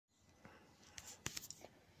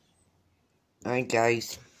Hi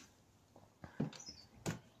guys.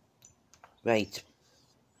 Right.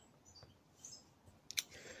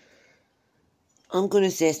 I'm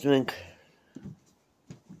gonna say something.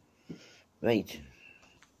 Right.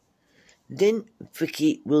 Then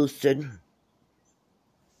Vicky Wilson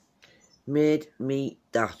made me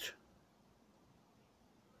that.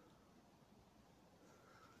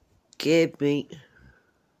 Gave me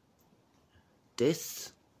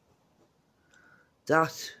this,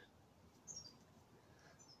 that,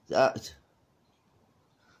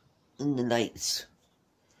 and the lights.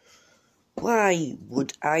 Why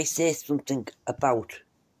would I say something about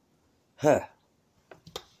her?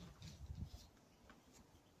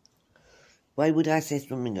 Why would I say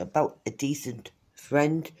something about a decent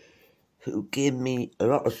friend who gave me a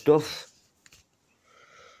lot of stuff?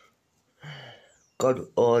 God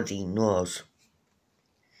only knows.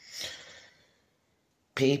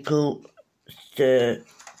 People stir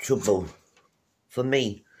trouble for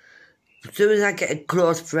me. As soon as I get a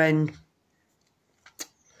close friend,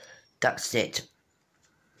 that's it.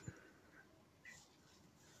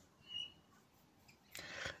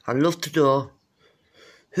 I'd love to know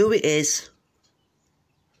who it is,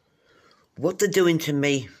 what they're doing to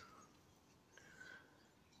me.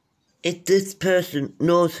 If this person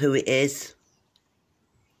knows who it is,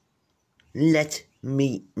 let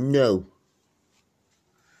me know.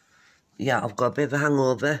 Yeah, I've got a bit of a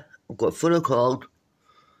hangover. I've got a full of cold.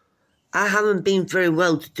 I haven't been very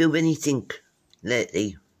well to do anything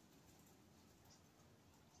lately.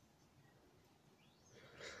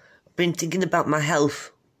 I've been thinking about my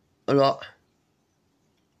health a lot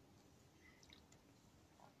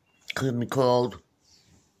because of my cold.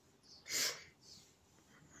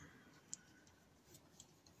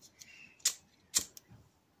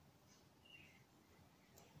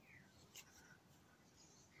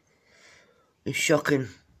 It's shocking.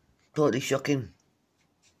 Totally shocking.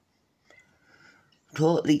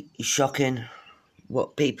 Totally shocking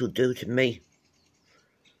what people do to me.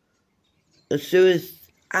 As soon as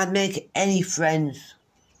I make any friends,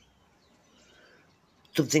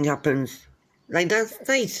 something happens. Like, that's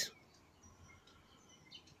nice.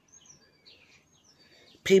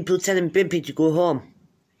 People telling Bimpy to go home.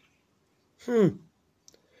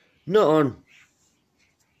 Not on.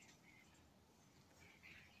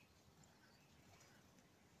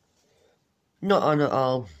 Not on at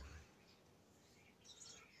all.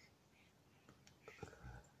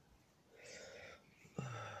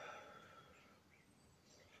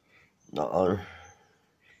 Not on.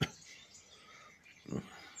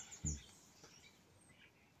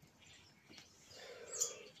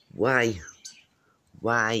 Why?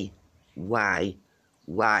 Why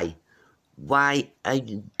are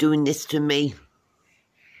you doing this to me?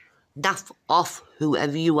 Naff off,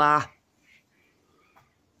 whoever you are.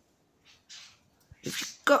 If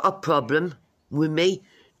you've got a problem with me,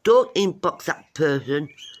 don't inbox that person.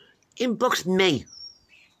 Inbox me.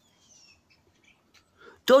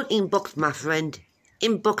 Don't inbox my friend.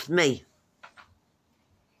 Inbox me.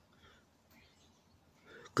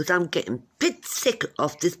 Because I'm getting pit sick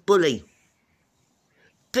of this bully.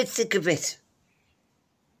 Pit sick of it.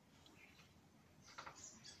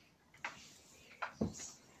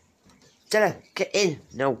 Stella, get in.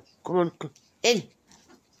 No, come on, come in.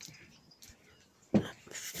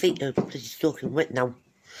 Feet are bloody soaking wet now.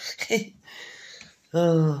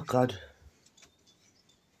 Oh, God.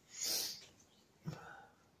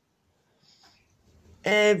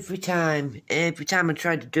 Every time I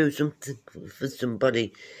try to do something for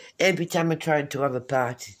somebody, every time I try to have a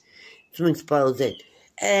party, something spoils it.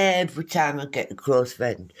 Every time I get a close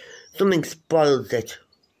friend, something spoils it.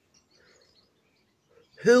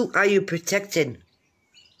 Who are you protecting?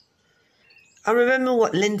 I remember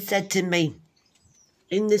what Lynn said to me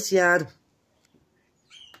in this yard.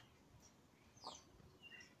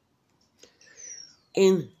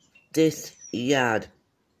 In this yard.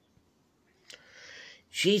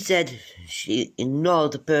 She said she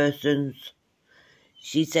ignored the persons.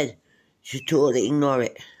 She said she totally ignore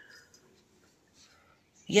it.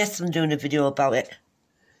 Yes, I'm doing a video about it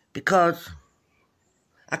because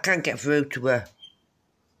I can't get through to her.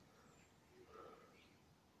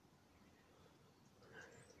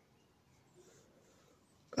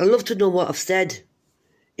 I'd love to know what I've said.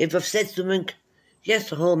 If I've said something,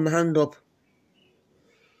 yes, I hold my hand up.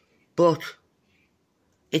 But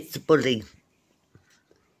it's the bully.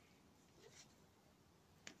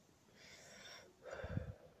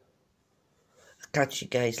 I'll catch you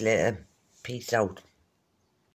guys later. Peace out.